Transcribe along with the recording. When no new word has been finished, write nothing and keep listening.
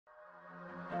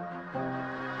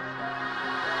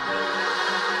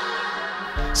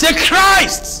Say,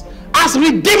 Christ has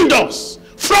redeemed us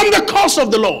from the curse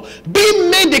of the law,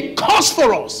 being made a curse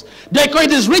for us. Therefore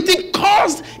it is written,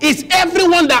 cursed is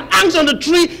everyone that hangs on the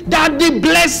tree, that the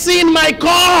blessing might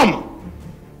come.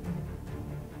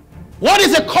 What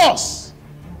is a curse?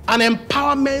 An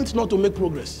empowerment not to make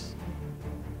progress.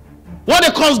 What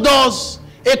a curse does,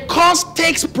 a curse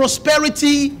takes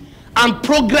prosperity and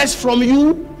progress from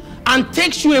you and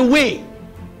takes you away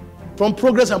from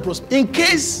progress and prosperity. In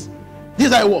case, this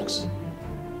is how it works.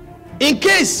 In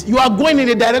case you are going in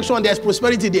a direction and there's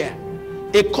prosperity there,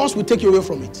 a curse will take you away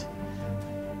from it.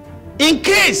 In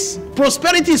case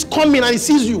prosperity is coming and it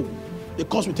sees you, the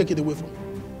curse will take it away from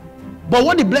you. But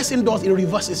what the blessing does, it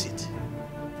reverses it.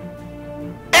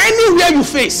 Anywhere you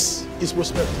face is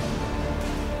prosperity.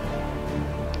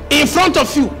 In front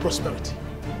of you, prosperity.